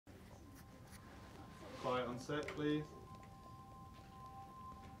Right on set, please.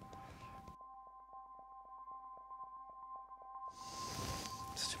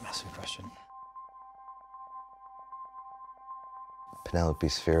 Such a massive question. Penelope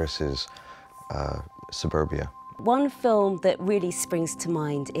Spheris's Suburbia. One film that really springs to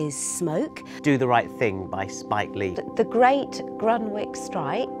mind is Smoke. Do the Right Thing by Spike Lee. The Great Grunwick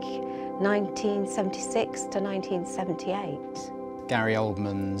Strike, 1976 to 1978. Gary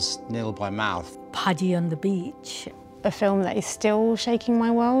Oldman's Nil by Mouth. Pudgy on the Beach. A film that is still shaking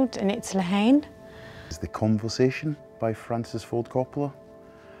my world, and it's Lahane. It's The Conversation by Francis Ford Coppola.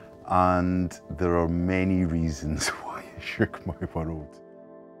 And there are many reasons why it shook my world.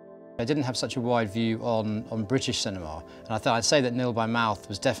 I didn't have such a wide view on British cinema, and I thought I'd say that Nil by Mouth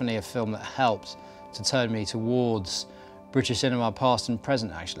was definitely a film that helped to turn me towards British cinema, past and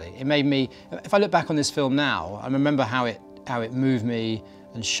present, actually. It made me, if I look back on this film now, I remember how it moved me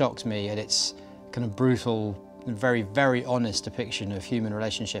and shocked me at its kind of brutal and very, very honest depiction of human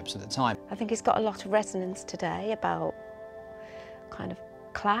relationships at the time. I think it's got a lot of resonance today about kind of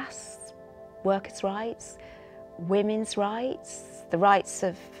class, workers' rights, women's rights, the rights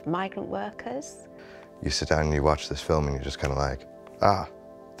of migrant workers. You sit down and you watch this film and you're just kind of like, ah,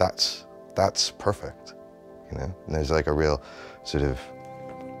 that's perfect, you know? And there's like a real sort of,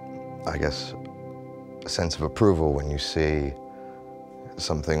 I guess, a sense of approval when you see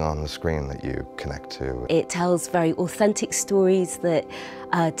something on the screen that you connect to. It tells very authentic stories that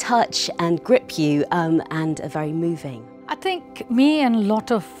touch and grip you and are very moving. I think me and a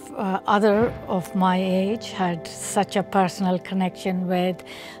lot of other of my age had such a personal connection with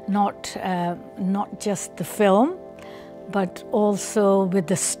not just the film, but also with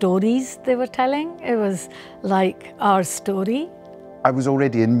the stories they were telling. It was like our story. I was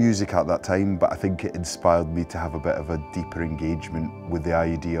already in music at that time, but I think it inspired me to have a bit of a deeper engagement with the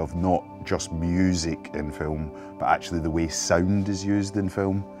idea of not just music in film, but actually the way sound is used in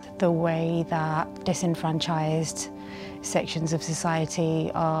film. The way that disenfranchised sections of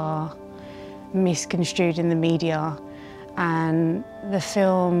society are misconstrued in the media, and the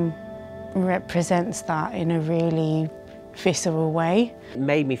film represents that in a really visceral way. It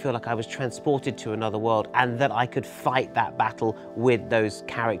made me feel like I was transported to another world and that I could fight that battle with those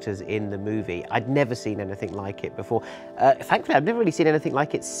characters in the movie. I'd never seen anything like it before. Thankfully, I've never really seen anything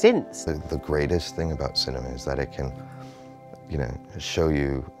like it since. The greatest thing about cinema is that it can, you know, show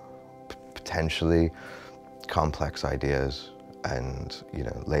you potentially complex ideas and, you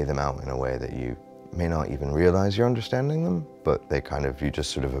know, lay them out in a way that you may not even realize you're understanding them, but they kind of, you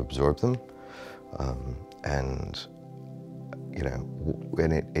just sort of absorb them. And, you know,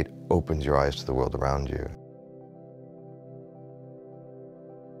 when it opens your eyes to the world around you.